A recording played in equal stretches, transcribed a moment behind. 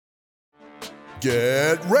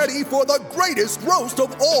Get ready for the greatest roast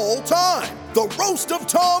of all time, the Roast of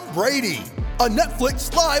Tom Brady, a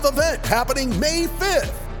Netflix live event happening May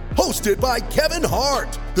 5th. Hosted by Kevin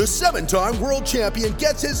Hart, the 7-time world champion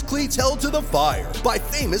gets his cleats held to the fire by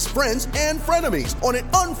famous friends and frenemies on an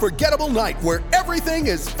unforgettable night where everything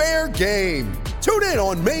is fair game. Tune in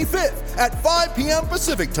on May 5th at 5 p.m.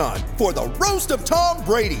 Pacific time for the Roast of Tom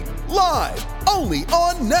Brady, live only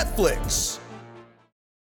on Netflix.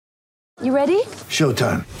 You ready?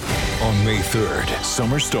 Showtime. On May 3rd,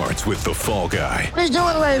 summer starts with The Fall Guy. Let's do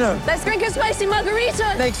it later. Let's drink a spicy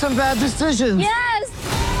margarita. Make some bad decisions. Yes!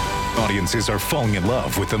 Audiences are falling in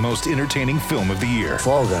love with the most entertaining film of the year.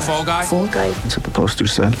 Fall Guy. Fall Guy? Fall Guy. That's what the poster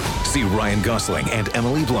said. See Ryan Gosling and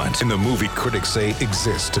Emily Blunt in the movie critics say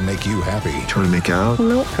exists to make you happy. Trying to make it out?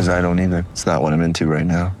 Nope. Because I don't either. It's not what I'm into right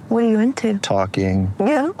now. What are you into? Talking.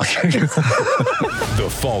 Yeah. The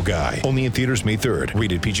Fall Guy. Only in theaters May 3rd.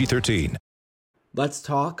 Rated PG-13. Let's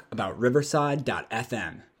talk about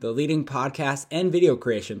Riverside.fm, the leading podcast and video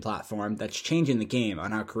creation platform that's changing the game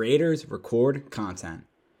on how creators record content.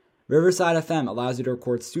 Riverside FM allows you to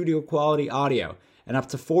record studio quality audio and up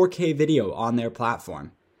to 4K video on their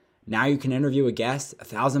platform. Now you can interview a guest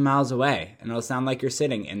 1,000 miles away and it'll sound like you're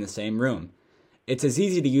sitting in the same room. It's as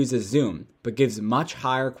easy to use as Zoom, but gives much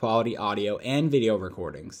higher quality audio and video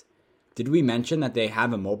recordings. Did we mention that they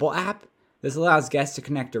have a mobile app? This allows guests to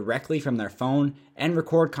connect directly from their phone and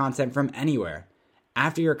record content from anywhere.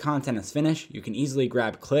 After your content is finished, you can easily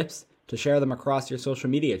grab clips to share them across your social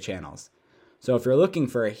media channels. So if you're looking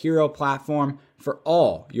for a hero platform for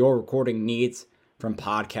all your recording needs, from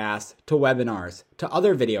podcasts to webinars to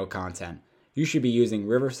other video content, you should be using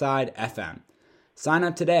Riverside FM. Sign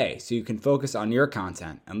up today so you can focus on your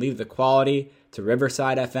content and leave the quality to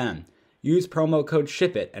Riverside FM. Use promo code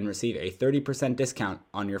SHIPIT and receive a 30% discount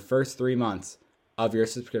on your first 3 months of your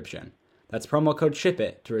subscription. That's promo code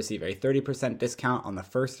SHIPIT to receive a 30% discount on the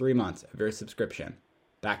first 3 months of your subscription.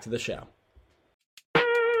 Back to the show.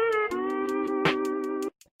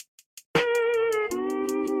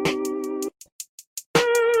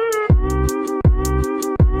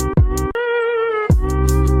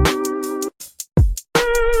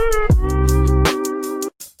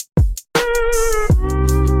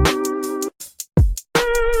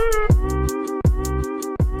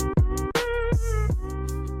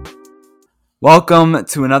 Welcome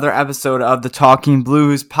to another episode of the Talking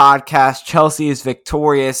Blues podcast. Chelsea is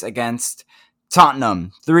victorious against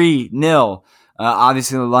Tottenham, 3-0.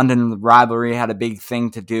 Obviously, the London rivalry had a big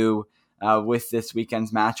thing to do with this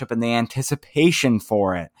weekend's matchup and the anticipation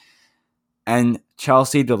for it. And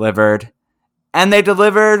Chelsea delivered. And they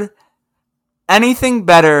delivered anything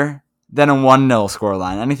better than a 1-0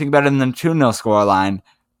 scoreline, anything better than a 2-0 scoreline.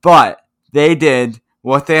 But they did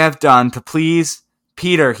what they have done to please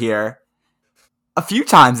Peter here a few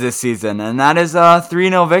times this season, and that is a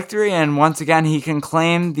 3-0 victory, and once again he can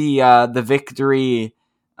claim the victory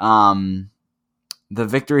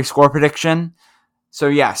score prediction. So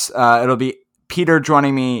yes, it'll be Peter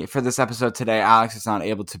joining me for this episode today. Alex is not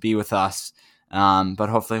able to be with us, but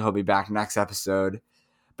hopefully he'll be back next episode.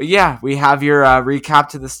 But yeah, we have your recap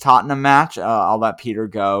to this Tottenham match. I'll let Peter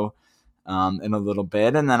go in a little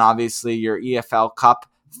bit, and then obviously your EFL Cup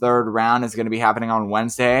third round is going to be happening on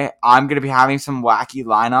Wednesday. I'm going to be having some wacky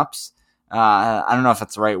lineups. I don't know if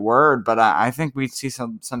that's the right word, but I think we'd see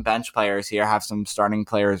some bench players here, have some starting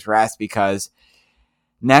players rest, because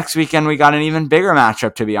next weekend we got an even bigger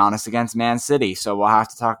matchup, to be honest, against Man City. So we'll have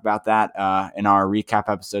to talk about that in our recap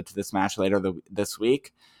episode to this match later this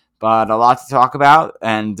week. But a lot to talk about,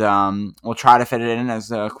 and we'll try to fit it in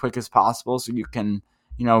as quick as possible so you can,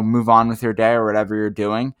 move on with your day or whatever you're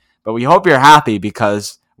doing. But we hope you're happy,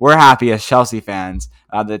 because we're happy as Chelsea fans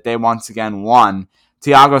that they once again won.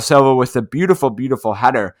 Thiago Silva with a beautiful, beautiful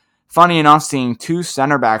header. Funny enough, seeing two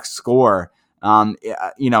center backs score,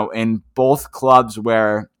 in both clubs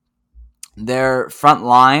where their front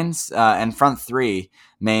lines and front three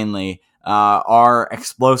mainly are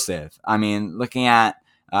explosive. I mean, looking at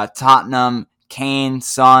Tottenham, Kane,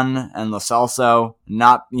 Son, and Lo Celso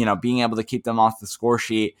not, being able to keep them off the score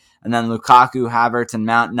sheet, and then Lukaku, Havertz, and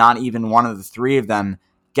Mount, not even one of the three of them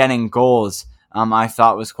getting goals, I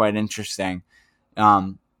thought was quite interesting. I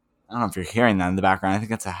don't know if you're hearing that in the background. I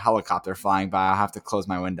think it's a helicopter flying by. I'll have to close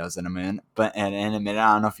my windows in a minute. But in a minute,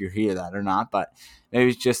 I don't know if you hear that or not, but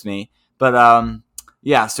maybe it's just me. But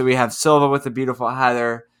so we have Silva with the beautiful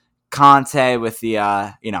header, Conte with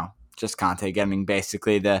the just Conte getting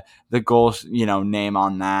basically the goal name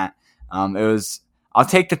on that. I'll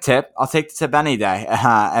take the tip. I'll take the tip any day.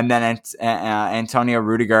 And then it's Antonio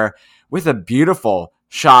Rudiger with a beautiful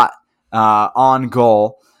shot on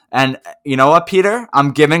goal. And you know what, Peter?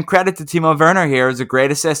 I'm giving credit to Timo Werner here. It was a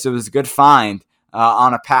great assist. It was a good find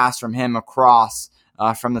on a pass from him across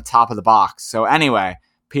from the top of the box. So anyway,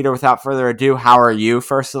 Peter, without further ado, how are you,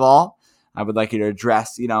 first of all? I would like you to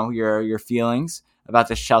address, your feelings about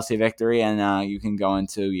this Chelsea victory, and you can go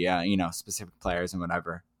into, specific players and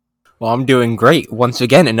whatever. Well, I'm doing great. Once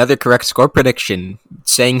again, another correct score prediction.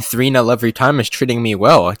 Saying 3-0 every time is treating me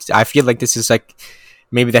well. I feel like this is like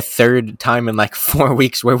maybe the third time in like 4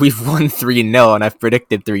 weeks where we've won 3-0 and I've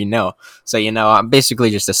predicted 3-0. So, I'm basically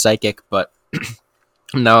just a psychic, but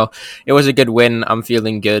no, it was a good win. I'm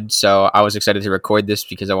feeling good. So I was excited to record this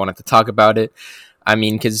because I wanted to talk about it. I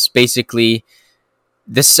mean, because basically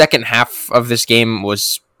the second half of this game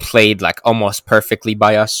was played like almost perfectly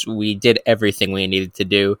by us. We did everything we needed to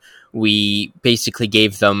do. We basically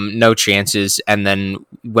gave them no chances, and then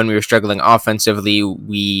when we were struggling offensively,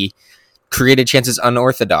 we created chances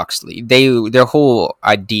unorthodoxly. Their whole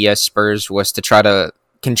idea, Spurs, was to try to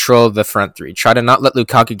control the front three, try to not let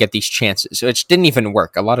Lukaku get these chances, which didn't even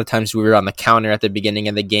work. A lot of times we were on the counter at the beginning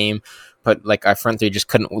of the game, but like our front three just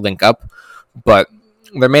couldn't link up. But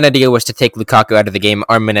their main idea was to take Lukaku out of the game.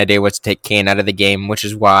 Our main idea was to take Kane out of the game, which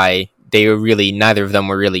is why neither of them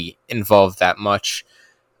were really involved that much.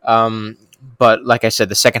 But like I said,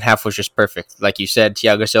 the second half was just perfect. Like you said,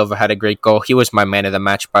 Thiago Silva had a great goal. He was my man of the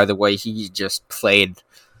match, by the way. He just played.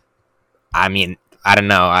 I mean, I don't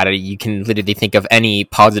know. You can literally think of any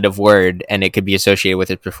positive word, and it could be associated with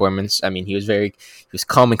his performance. I mean, he was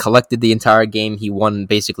calm and collected the entire game. He won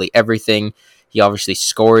basically everything. He obviously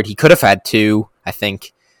scored. He could have had 2, I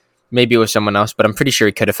think. Maybe it was someone else, but I'm pretty sure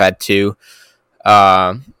he could have had 2.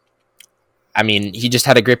 I mean, he just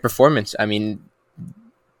had a great performance. I mean,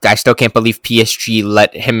 I still can't believe PSG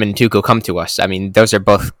let him and Tuchel come to us. I mean, those are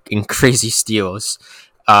both crazy steals.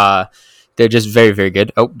 They're just very, very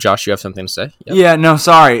good. Oh, Josh, you have something to say? Yep. Yeah, no,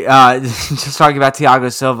 sorry. Just talking about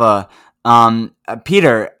Thiago Silva.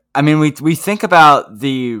 Peter, I mean, we think about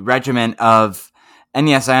the regiment of, and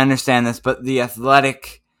yes, I understand this, but the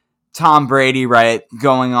athletic Tom Brady, right,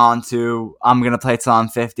 going on to, I'm going to play till I'm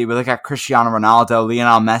 50. We look at Cristiano Ronaldo,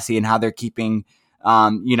 Lionel Messi, and how they're keeping,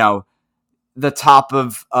 the top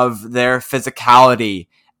of their physicality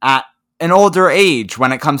at an older age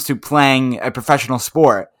when it comes to playing a professional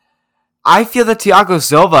sport. I feel that Thiago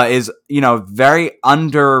Silva is, very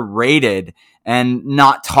underrated and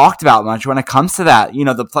not talked about much when it comes to that.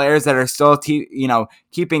 The players that are still,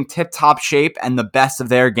 keeping tip-top shape and the best of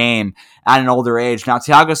their game at an older age. Now,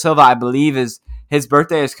 Thiago Silva, I believe, his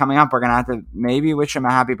birthday is coming up. We're going to have to maybe wish him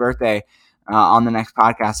a happy birthday on the next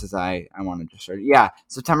podcast, as I want to just start. Yeah,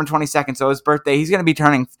 September 22nd. So his birthday, he's going to be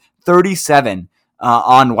turning 37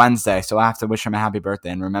 on Wednesday. So I have to wish him a happy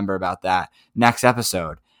birthday and remember about that next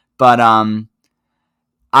episode. But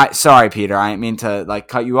sorry, Peter, I didn't mean to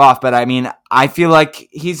cut you off, but I mean, I feel like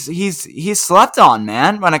he's slept on,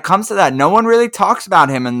 man. When it comes to that, no one really talks about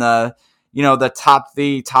him in the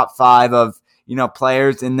top 5 of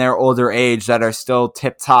players in their older age that are still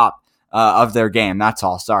tip top of their game. That's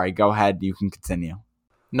all. Sorry, go ahead. You can continue.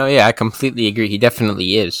 No, yeah, I completely agree. He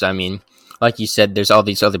definitely is. I mean, like you said, there's all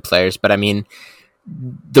these other players, but I mean,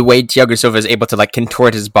 the way Thiago Silva is able to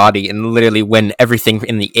contort his body and literally win everything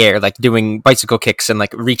in the air, doing bicycle kicks and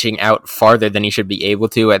reaching out farther than he should be able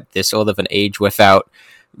to at this old of an age without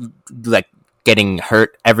getting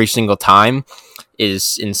hurt every single time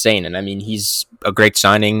is insane. And I mean, he's a great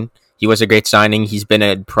signing. He was a great signing. He's been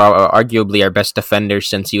arguably our best defender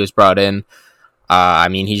since he was brought in. I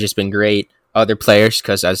mean, he's just been great. Other players,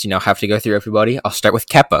 because as have to go through everybody. I'll start with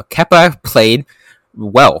Kepa. Kepa played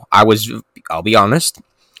well. I'll be honest,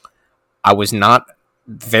 I was not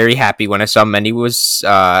very happy when I saw Mendy was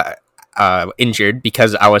injured,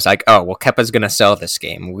 because I was like, oh, well, Kepa's going to sell this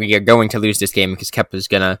game. We are going to lose this game because Kepa's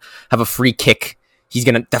going to have a free kick. He's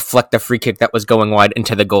going to deflect the free kick that was going wide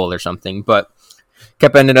into the goal or something. But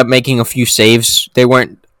Kepa ended up making a few saves. They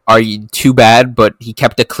weren't too bad, but he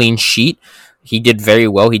kept a clean sheet. He did very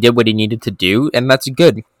well. He did what he needed to do, and that's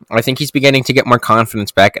good. I think he's beginning to get more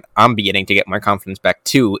confidence back, and I'm beginning to get more confidence back,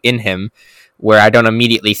 too, in him, where I don't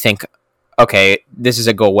immediately think, okay, this is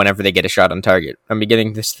a goal whenever they get a shot on target. I'm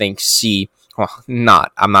beginning to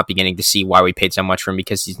I'm not beginning to see why we paid so much for him,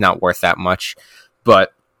 because he's not worth that much,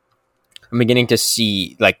 but I'm beginning to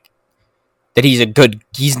see, that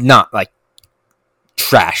he's not,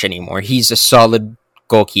 trash anymore. He's a solid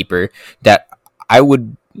goalkeeper that I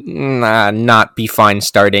would not be fine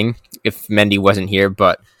starting if Mendy wasn't here,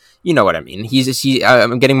 but you know what I mean.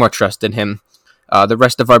 I'm getting more trust in him. The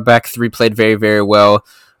rest of our back three played very, very well.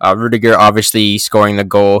 Rudiger obviously scoring the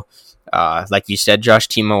goal. Like you said, Josh,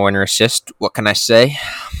 Timo Werner assist. What can I say?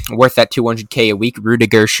 Worth that 200K a week.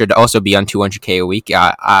 Rudiger should also be on 200K a week.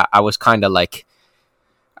 I was kind of like,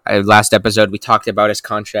 last episode we talked about his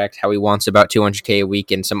contract, how he wants about 200K a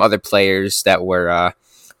week, and some other players that were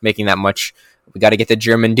making that much. We got to get the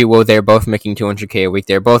German duo. They're both making 200K a week.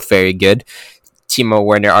 They're both very good. Timo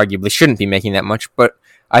Werner arguably shouldn't be making that much, but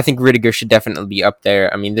I think Rudiger should definitely be up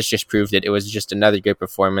there. I mean, this just proved it. It was just another great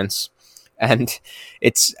performance. And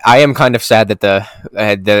I am kind of sad that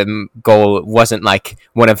the goal wasn't like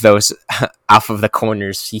one of those off of the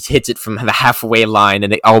corners. He hits it from the halfway line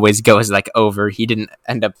and it always goes like over. He didn't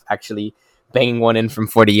end up actually banging one in from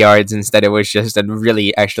 40 yards. Instead, it was just a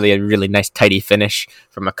really nice tidy finish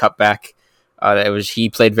from a cutback. He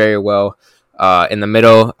played very well. In the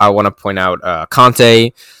middle, I want to point out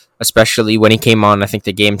Conte, especially when he came on. I think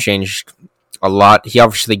the game changed a lot. He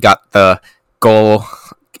obviously got the goal,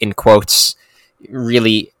 in quotes.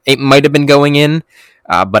 Really, it might have been going in,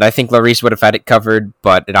 but I think Lloris would have had it covered,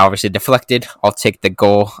 but it obviously deflected. I'll take the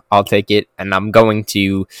goal. I'll take it, and I'm going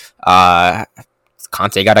to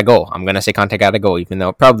Conte got a goal. I'm going to say Conte got a goal, even though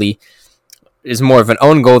it probably is more of an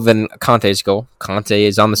own goal than Conte's goal. Conte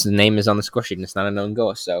is name is on the score sheet, and it's not an own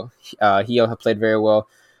goal. So he played very well.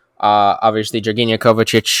 Obviously, Jorginho,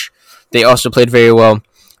 Kovacic, they also played very well.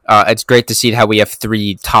 It's great to see how we have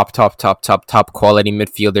three top quality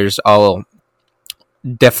midfielders, all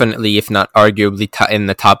definitely, if not arguably, in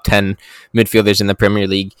the top 10 midfielders in the Premier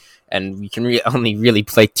League. And we can only really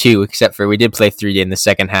play two, except for we did play three in the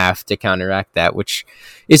second half to counteract that, which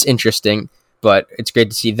is interesting. But it's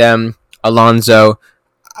great to see them. Alonso,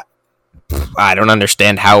 I don't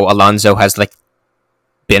understand how Alonso has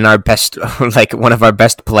been our best, one of our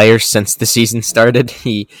best players since the season started.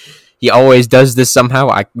 He always does this somehow.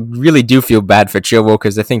 I really do feel bad for Chilwell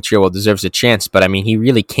because I think Chilwell deserves a chance, but I mean he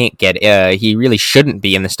really shouldn't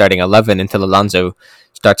be in the starting 11 until Alonso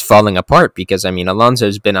starts falling apart, because I mean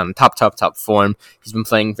Alonso's been on top form. He's been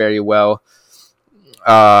playing very well.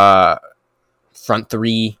 Front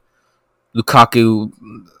three, Lukaku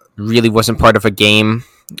really wasn't part of the game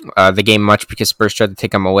much because Spurs tried to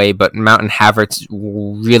take him away, but Mount and Havertz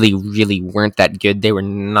really weren't that good. They were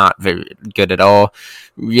not very good at all.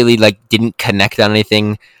 Really didn't connect on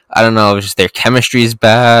anything. I don't know if just their chemistry is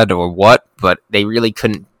bad or what, but they really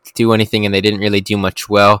couldn't do anything and they didn't really do much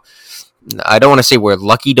well. I don't want to say we're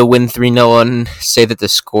lucky to win 3-0 and say that the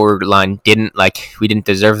score line we didn't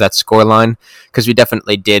deserve that score line, because we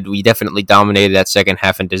definitely did. We definitely dominated that second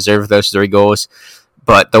half and deserved those 3 goals.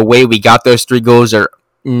 But the way we got those 3 goals are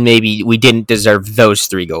maybe we didn't deserve those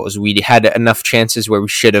 3 goals. We had enough chances where we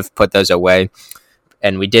should have put those away,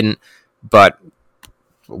 and we didn't. But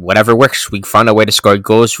whatever works. We found a way to score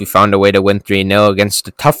goals. We found a way to win 3-0 against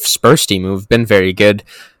a tough Spurs team who've been very good.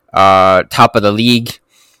 Top of the league.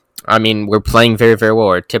 I mean, we're playing very, very well.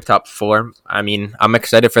 We're tip-top form. I mean, I'm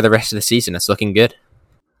excited for the rest of the season. It's looking good.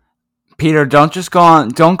 Peter, don't go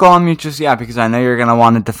on mute just yet, because I know you're going to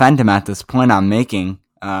want to defend him at this point I'm making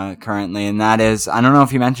currently, and that is, I don't know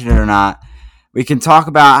if you mentioned it or not, we can talk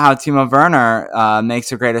about how Timo Werner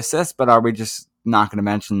makes a great assist, but are we just not going to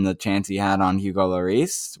mention the chance he had on Hugo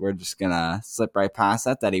Lloris? We're just going to slip right past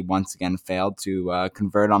that he once again failed to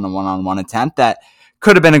convert on the one-on-one attempt that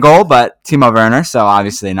could have been a goal, but Timo Werner, so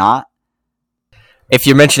obviously not. If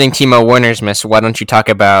you're mentioning Timo Werner's miss, why don't you talk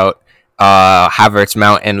about Havertz,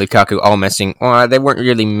 Mount, and Lukaku all missing? Well, they weren't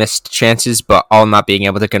really missed chances, but all not being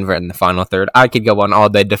able to convert in the final third. I could go on all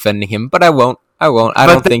day defending him, but I won't.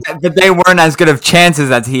 But they weren't as good of chances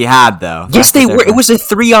as he had, though. Yes, they were. It was a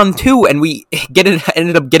 3-on-2, and we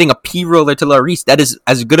ended up getting a P roller to Lloris. That is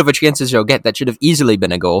as good of a chance as you'll get. That should have easily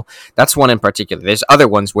been a goal. That's one in particular. There's other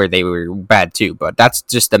ones where they were bad too, but that's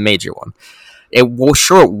just a major one. It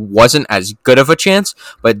wasn't as good of a chance,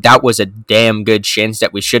 but that was a damn good chance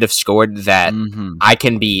that we should have scored. That I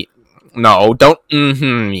can be. No, don't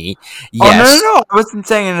me. Yes. Oh, no. I wasn't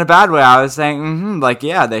saying it in a bad way. I was saying,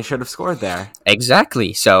 yeah, they should have scored there.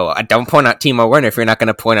 Exactly. So don't point out Timo Werner if you're not going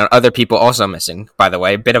to point out other people also missing. By the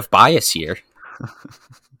way, a bit of bias here.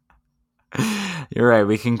 You're right.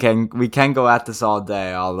 We can go at this all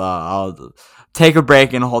day. I'll take a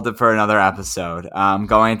break and hold it for another episode.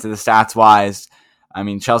 Going into the stats wise, I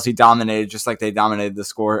mean, Chelsea dominated just like they dominated the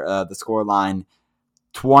score line.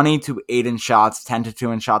 20-8 in shots,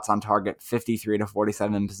 10-2 in shots on target,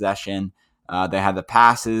 53-47 in possession. They had the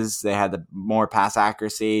passes, they had the more pass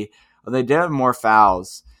accuracy. Well, they did have more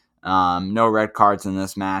fouls. No red cards in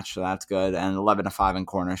this match, so that's good. And 11-5 in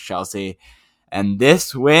corners, Chelsea. And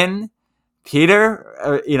this win,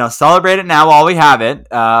 Peter, celebrate it now while we have it.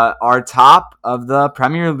 Our top of the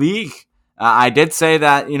Premier League. I did say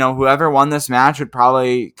that, whoever won this match would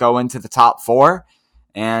probably go into the top 4.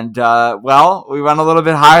 And, we went a little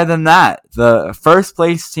bit higher than that. The first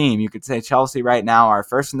place team, you could say Chelsea right now, are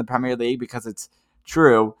first in the Premier League because it's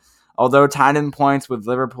true. Although tied in points with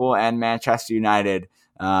Liverpool and Manchester United.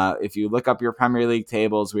 If you look up your Premier League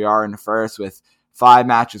tables, we are in first with 5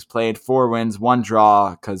 matches played, 4 wins, 1 draw,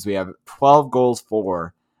 because we have 12 goals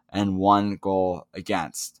for and 1 goal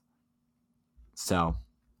against. So,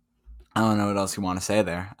 I don't know what else you want to say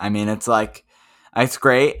there. I mean, it's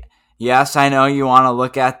great. Yes, I know you want to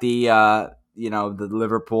look at the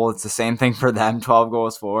Liverpool. It's the same thing for them. 12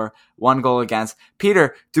 goals for, 1 goal against.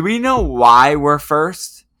 Peter, do we know why we're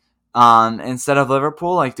first instead of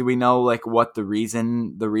Liverpool? Like, do we know what the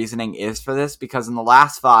reasoning is for this? Because in the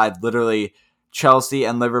last 5, literally Chelsea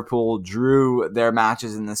and Liverpool drew their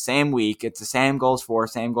matches in the same week. It's the same goals for,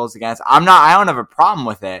 same goals against. I don't have a problem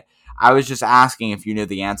with it. I was just asking if you knew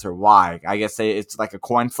the answer why. I guess it's like a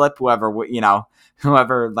coin flip. Whoever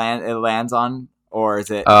it lands on, or is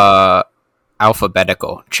it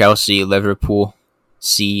alphabetical? Chelsea, Liverpool,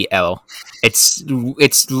 CL. It's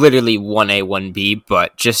literally 1A, 1B,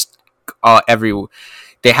 but just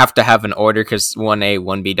they have to have an order because 1A,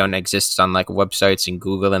 1B don't exist on websites and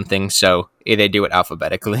Google and things, so they do it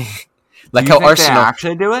alphabetically. Do you think they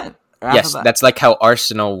actually do it? Yes, that's how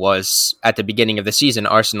Arsenal was at the beginning of the season.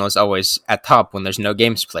 Arsenal is always at top when there's no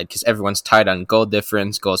games played because everyone's tied on goal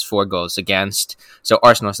difference, goals for, goals against. So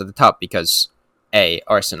Arsenal's at the top because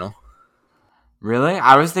Arsenal. Really?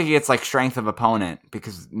 I was thinking it's strength of opponent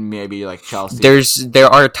because maybe Chelsea. There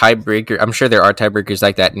are tiebreakers. I'm sure there are tiebreakers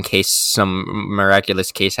like that in case some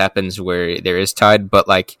miraculous case happens where there is tied, but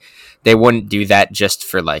they wouldn't do that just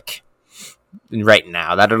for right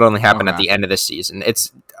now. That would only happen at the end of the season.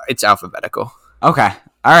 It's alphabetical. Okay.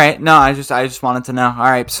 All right. No, I just wanted to know. All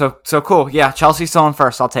right. So cool. Yeah, Chelsea's still in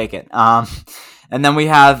first. I'll take it. And then we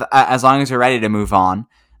have, as long as you're ready to move on,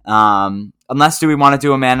 unless do we want to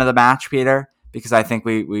do a man of the match, Peter? Because I think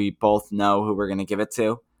we both know who we're going to give it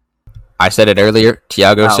to. I said it earlier.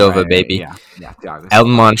 Thiago Silva, baby. Yeah, Thiago Silva. El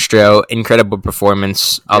Monstro, incredible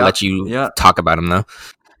performance. I'll let you talk about him though.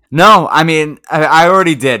 No, I mean, I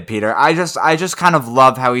already did, Peter. I just kind of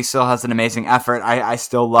love how he still has an amazing effort. I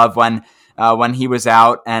still love when he was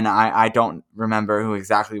out, and I don't remember who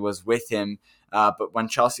exactly was with him, but when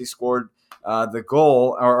Chelsea scored the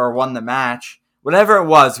goal or won the match, whatever it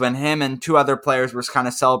was, when him and 2 other players were kind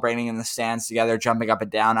of celebrating in the stands together, jumping up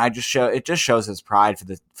and down, it just shows his pride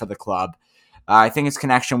for the club. I think his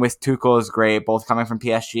connection with Tuchel is great, both coming from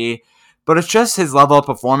PSG, but it's just his level of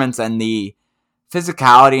performance and the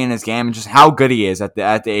physicality in his game and just how good he is at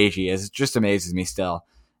the age he is. It just amazes me still.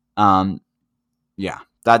 Yeah,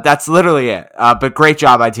 that's literally it. But great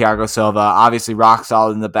job by Thiago Silva. Obviously rock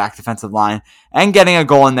solid in the back defensive line and getting a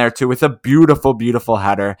goal in there too with a beautiful, beautiful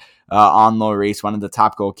header on Lloris, one of the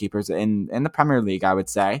top goalkeepers in the Premier League, I would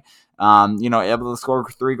say. Able to score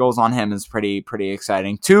 3 goals on him is pretty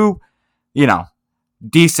exciting. 2,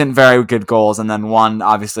 decent, very good goals, and then 1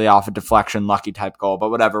 obviously off a deflection, lucky type goal, but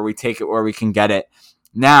whatever, we take it where we can get it.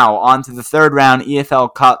 Now, on to the 3rd round,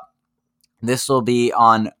 EFL Cup. This will be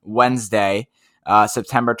on Wednesday,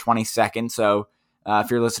 September 22nd, so if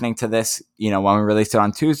you're listening to this, when we release it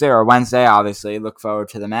on Tuesday or Wednesday, obviously look forward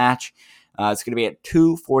to the match. It's going to be at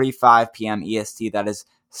 2:45 p.m. EST, that is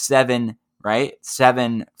 7, right?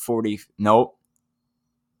 7:40, nope.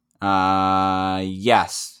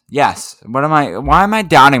 Yes. Why am I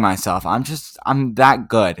doubting myself? I'm that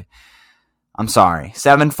good. I'm sorry.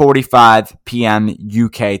 7:45 p.m.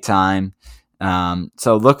 UK time.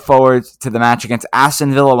 So look forward to the match against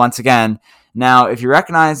Aston Villa once again. Now, if you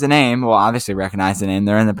recognize the name, well, obviously recognize the name.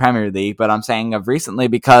 They're in the Premier League, but I'm saying of recently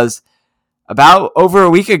because about over a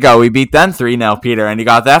week ago, we beat them 3-0, Peter, and you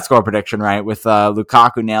got that score prediction right with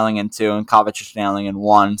Lukaku nailing in 2 and Kovacic nailing in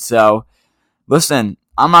 1. So, listen,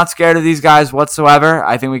 I'm not scared of these guys whatsoever.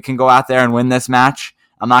 I think we can go out there and win this match.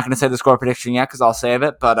 I'm not going to say the score prediction yet because I'll save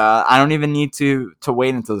it, but I don't even need to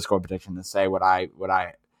wait until the score prediction to say what I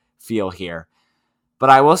feel here. But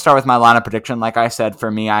I will start with my lineup prediction. Like I said, for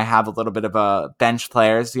me, I have a little bit of a bench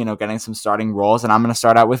players, getting some starting roles, and I'm going to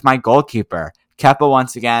start out with my goalkeeper, Kepa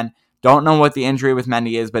once again. Don't know what the injury with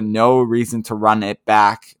Mendy is, but no reason to run it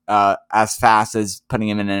back as fast as putting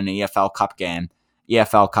him in an EFL Cup game.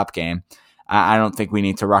 I don't think we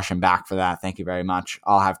need to rush him back for that. Thank you very much.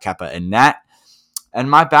 I'll have Kepa in net. And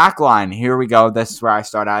my back line, here we go. This is where I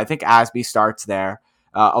start out. I think Asby starts there,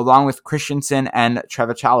 along with Christensen and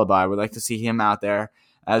Trevor Chalobah. I would like to see him out there,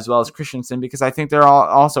 as well as Christensen, because I think they're all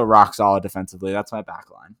also rock solid defensively. That's my back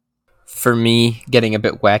line. for me, getting a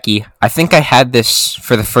bit wacky. I think I had this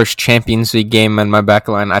for the first Champions League game on my back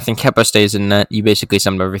line. I think Kepa stays in net. You basically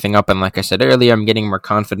summed everything up, and like I said earlier, I'm getting more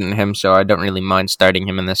confident in him, so I don't really mind starting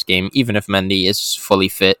him in this game, even if Mendy is fully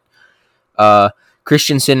fit.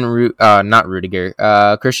 Christensen, not Rudiger,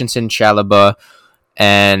 Christensen, Chalobah,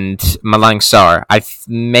 and Malang Sarr.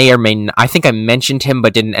 I think I mentioned him,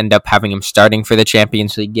 but didn't end up having him starting for the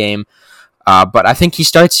Champions League game. But I think he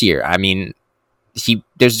starts here. I mean,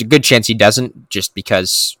 there's a good chance he doesn't, just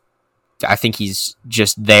because I think he's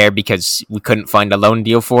just there because we couldn't find a loan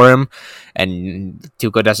deal for him, and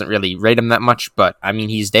Tuchel doesn't really rate him that much. But I mean,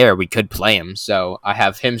 he's there. We could play him, so I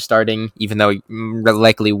have him starting, even though he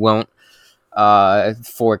likely won't.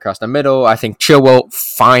 Forward across the middle, I think Chilwell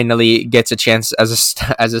finally gets a chance as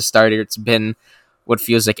a starter. It's been what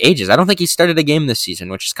feels like ages. I don't think he started a game this season,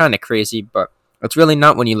 which is kind of crazy, but it's really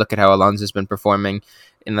not when you look at how Alonso's been performing.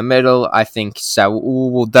 In the middle, I think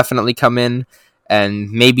Saul will definitely come in,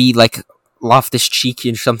 and maybe like Loftus-Cheek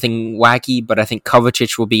and something wacky, but I think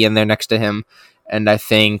Kovacic will be in there next to him, and I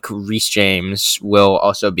think Reece James will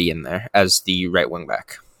also be in there as the right wing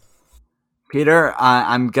back. Peter,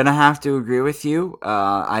 I'm going to have to agree with you.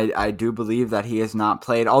 I do believe that he has not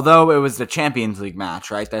played, although it was the Champions League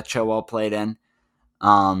match, right, that Chilwell played in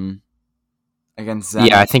against Zenit.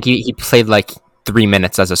 Yeah, I think he played like 3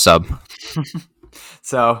 minutes as a sub.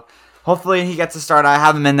 So hopefully he gets a start. I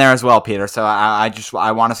have him in there as well, Peter. So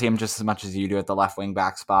I want to see him just as much as you do at the left wing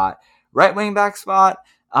back spot. Right wing back spot,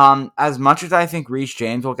 as much as I think Reece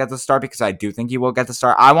James will get the start, because I do think he will get the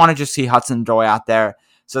start, I want to just see Hudson-Odoi out there.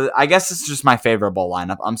 So I guess this is just my favorable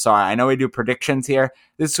lineup. I'm sorry. I know we do predictions here.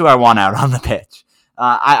 This is who I want out on the pitch.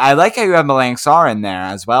 I like how you have Malang Sarr in there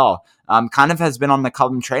as well. Kind of has been on the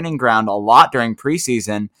Cobham training ground a lot during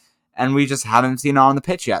preseason, and we just haven't seen it on the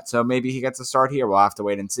pitch yet. So maybe he gets a start here. We'll have to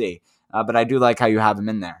wait and see. But I do like how you have him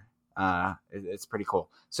in there. It's pretty cool.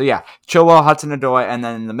 So yeah, Chilwell, Hudson-Odoi, and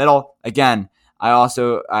then in the middle, again, I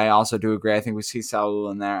also do agree. I think we see Saul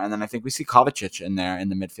in there, and then I think we see Kovacic in there in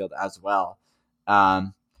the midfield as well.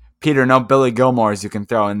 Peter, no Billy Gilmores you can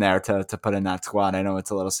throw in there to put in that squad. I know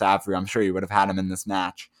it's a little sad for you. I'm sure you would have had him in this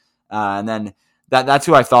match. And then that's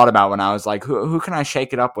who I thought about when I was like, who can I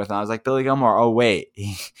shake it up with? And I was like, Billy Gilmore. Oh, wait,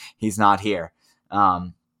 he's not here.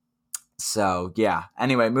 So, yeah.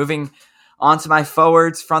 Anyway, moving on to my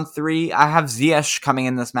forwards, front three. I have Ziyech coming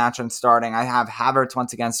in this match and starting. I have Havertz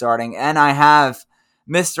once again starting. And I have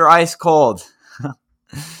Mr. Ice Cold.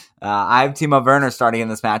 I have Timo Werner starting in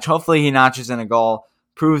this match. Hopefully he notches in a goal.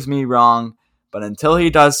 Proves me wrong, but until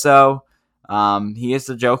he does so, he is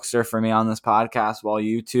the jokester for me on this podcast, while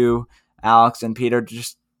you two, Alex and Peter,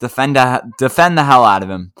 just defend the hell out of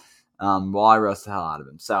him, while I roast the hell out of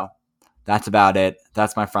him. So that's about it.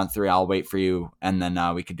 That's my front three. I'll wait for you, and then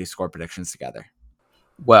we could do score predictions together.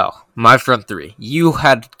 Well, my front three. You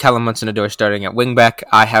had Callum Hudson-Odoi starting at wingback.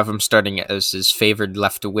 I have him starting as his favored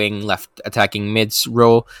left wing, left attacking mids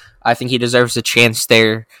role. I think he deserves a chance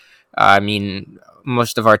there. I mean,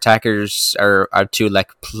 most of our attackers are two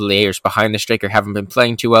like players behind the striker, haven't been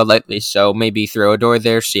playing too well lately, so maybe throw Odoi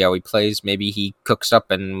there, see how he plays. Maybe he cooks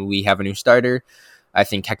up and we have a new starter. I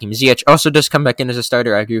think Hakim Ziyech also does come back in as a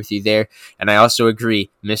starter. I agree with you there. And I also agree,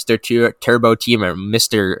 Mr. Turbo Teamer,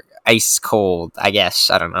 Mr. Ice Cold, I guess.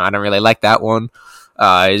 I don't know. I don't really like that one.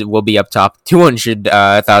 Will be up top.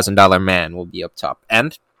 $200,000 man will be up top.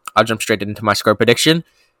 And I'll jump straight into my score prediction.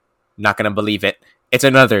 Not going to believe it. It's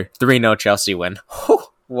another 3-0 Chelsea win.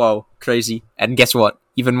 Whoa, crazy. And guess what?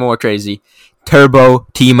 Even more crazy. Turbo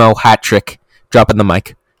Timo hat trick. Dropping the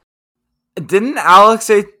mic. Didn't Alex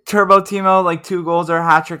say Turbo Timo like 2 goals or a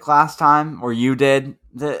hat trick last time? Or you did?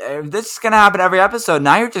 This is going to happen every episode.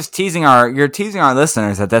 Now you're just teasing our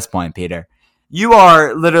listeners at this point, Peter. You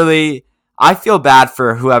are literally... I feel bad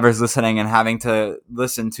for whoever's listening and having to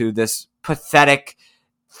listen to this pathetic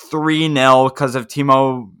 3-0 because of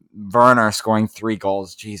Timo Werner scoring 3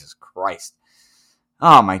 goals. Jesus Christ.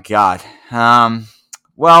 Oh my God.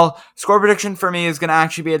 Well, score prediction for me is going to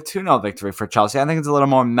actually be a 2-0 victory for Chelsea. I think it's a little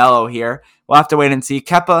more mellow here. We'll have to wait and see.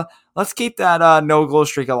 Kepa, let's keep that no goal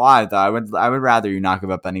streak alive, though. I would rather you not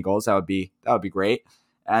give up any goals. That would be great.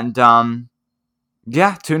 And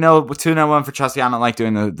yeah, 2-0 win for Chelsea. I don't like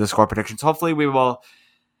doing the score predictions. Hopefully we will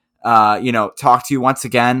talk to you once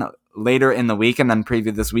again later in the week and then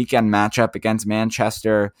preview this weekend matchup against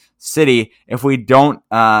Manchester City. If we don't,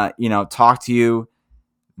 talk to you,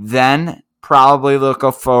 then probably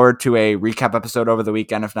go forward to a recap episode over the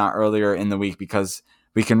weekend, if not earlier in the week, because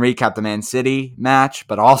we can recap the Man City match,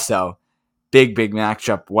 but also big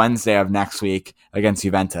matchup Wednesday of next week against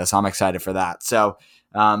Juventus. I'm excited for that. So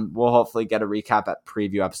we'll hopefully get a recap at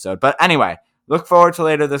preview episode. But anyway, look forward to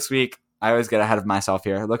later this week. I always get ahead of myself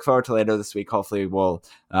here. Look forward to later this week. Hopefully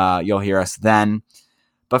you'll hear us then.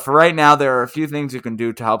 But for right now, there are a few things you can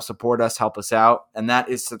do to help support us, help us out. And that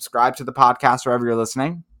is subscribe to the podcast wherever you're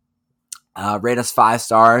listening. Rate us 5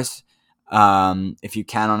 stars. If you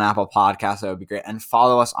can on Apple Podcasts, that would be great. And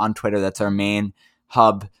follow us on Twitter. That's our main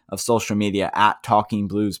hub of social media at Talking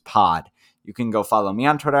Blues Pod. You can go follow me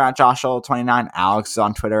on Twitter at Joshua29. Alex is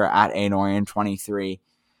on Twitter at Anorian23.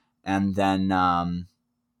 And then,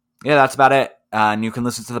 that's about it. And you can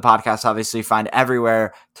listen to the podcast, obviously, find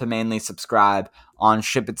everywhere to mainly subscribe on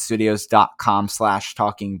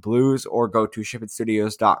shipitstudios.com/talkingblues or go to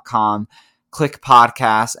shipitstudios.com, click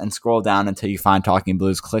podcast, and scroll down until you find Talking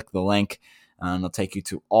Blues. Click the link, and it'll take you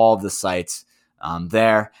to all of the sites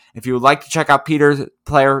there. If you would like to check out Peter's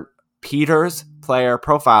player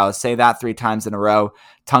profile, say that 3 times in a row,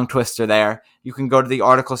 tongue twister there. You can go to the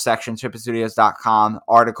article section, shipitstudios.com,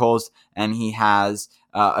 articles, and he has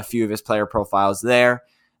a few of his player profiles there.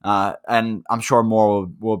 And I'm sure more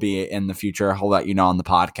will be in the future. I'll let you know on the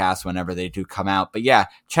podcast whenever they do come out. But yeah,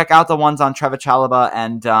 check out the ones on Trevor Chalobah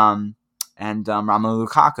and Romelu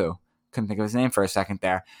Lukaku. Couldn't think of his name for a second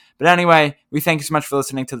there. But anyway, we thank you so much for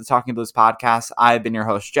listening to the Talking Blues podcast. I've been your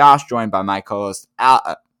host, Josh, joined by my co-host,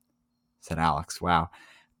 Alex. Wow.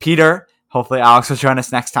 Peter. Hopefully Alex will join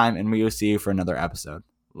us next time, and we will see you for another episode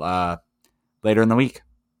later in the week.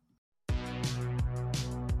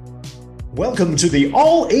 Welcome to the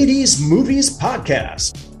All 80s Movies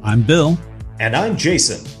Podcast. I'm Bill. And I'm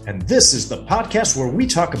Jason. And this is the podcast where we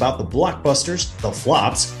talk about the blockbusters, the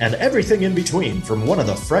flops, and everything in between from one of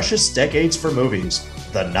the freshest decades for movies,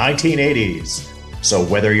 the 1980s. So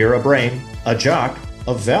whether you're a brain, a jock,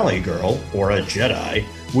 a valley girl, or a Jedi,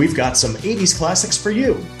 we've got some 80s classics for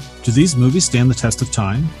you. Do these movies stand the test of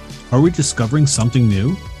time? Are we discovering something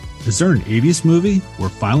new? Is there an 80s movie we're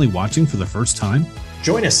finally watching for the first time?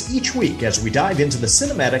 Join us each week as we dive into the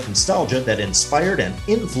cinematic nostalgia that inspired and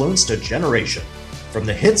influenced a generation. From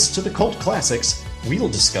the hits to the cult classics, we'll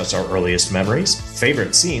discuss our earliest memories,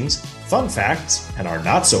 favorite scenes, fun facts, and our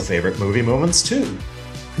not-so-favorite movie moments too.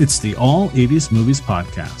 It's the All 80s Movies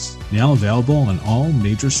Podcast, now available on all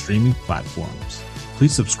major streaming platforms.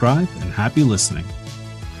 Please subscribe and happy listening.